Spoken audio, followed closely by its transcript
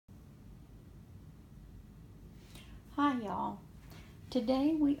Hi y'all.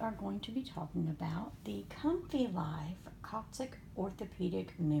 Today we are going to be talking about the ComfiLife Coccyx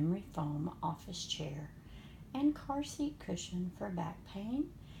Orthopedic Memory Foam Office Chair and Car Seat Cushion for back pain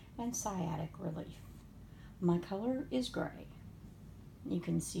and sciatic relief. My color is gray. You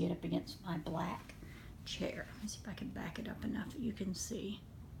can see it up against my black chair. Let me see if I can back it up enough that you can see.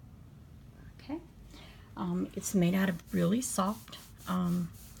 Okay. It's made out of really soft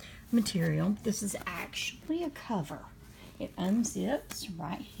material. This is actually a cover. It unzips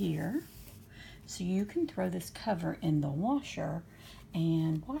right here, so you can throw this cover in the washer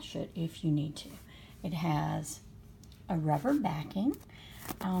and wash it if you need to. It has a rubber backing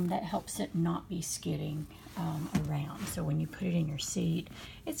that helps it not be skidding around. So when you put it in your seat,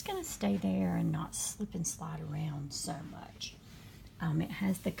 it's going to stay there and not slip and slide around so much. It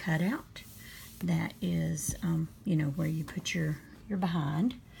has the cutout that is, where you put your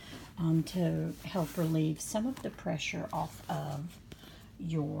behind. To help relieve some of the pressure off of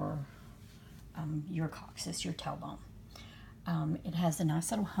your coccyx, your tailbone. It has a nice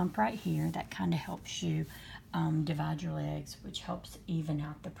little hump right here that kind of helps you divide your legs, which helps even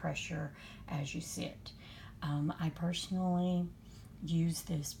out the pressure as you sit. I personally use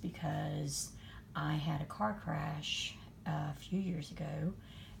this because I had a car crash a few years ago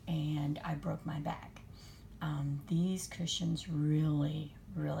and I broke my back. These cushions really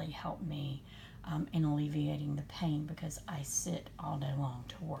help me in alleviating the pain because I sit all day long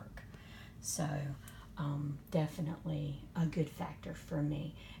to work. So definitely a good factor for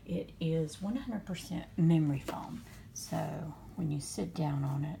me. It is 100% memory foam, so when you sit down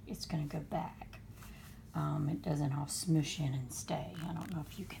on it, it's going to go back. It doesn't all smush in and stay. I don't know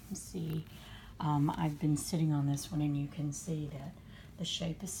if you can see. I've been sitting on this one and you can see that the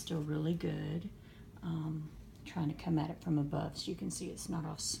shape is still really good. Trying to come at it from above so you can see it's not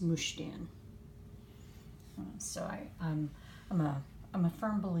all smooshed in. So I'm a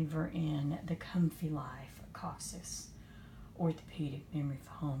firm believer in the ComfiLife Coccyx Orthopedic Memory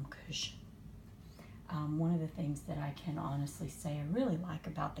Foam Cushion. One of the things that I can honestly say I really like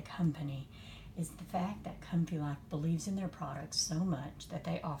about the company is the fact that ComfiLife believes in their products so much that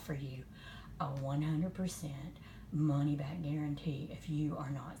they offer you a 100% money-back guarantee if you are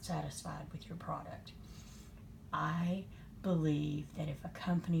not satisfied with your product. I believe that if a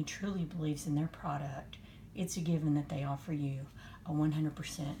company truly believes in their product, it's a given that they offer you a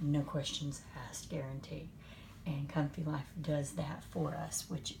 100% no questions asked guarantee. And ComfiLife does that for us,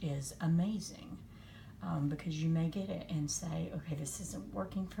 which is amazing. Because you may get it and say, okay, this isn't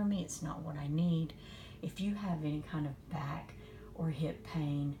working for me, it's not what I need. If you have any kind of back or hip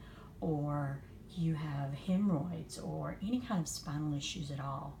pain, or you have hemorrhoids or any kind of spinal issues at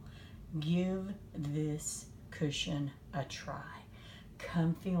all, give this cushion a try.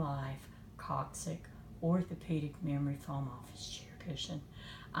 ComfiLife Coccyx Orthopedic Memory Foam Office Chair Cushion.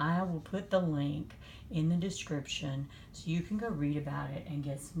 I will put the link in the description so you can go read about it and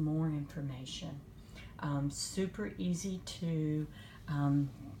get some more information. Super easy to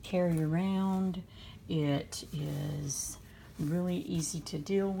carry around. It is really easy to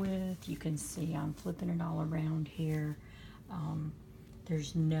deal with. You can see I'm flipping it all around here.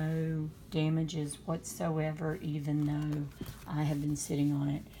 There's no damages whatsoever, even though I have been sitting on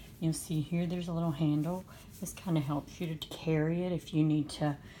it. You'll see here there's a little handle. This kind of helps you to carry it if you need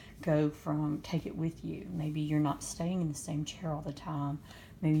to take it with you. Maybe you're not staying in the same chair all the time.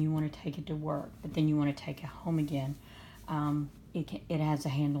 Maybe you want to take it to work, but then you want to take it home again. It has a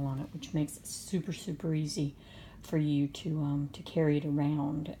handle on it, which makes it super easy for you to carry it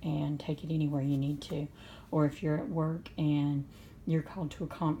around and take it anywhere you need to. Or if you're at work and you're called to a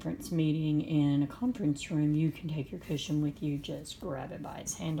conference meeting in a conference room, you can take your cushion with you, just grab it by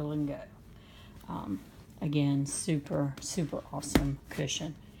its handle and go. Again, super awesome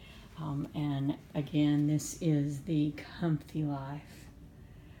cushion. And again, this is the ComfiLife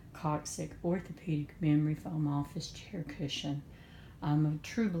Coccyx Orthopedic Memory Foam Office Chair Cushion. I'm a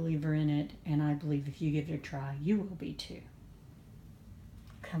true believer in it, and I believe if you give it a try, you will be too.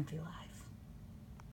 ComfiLife.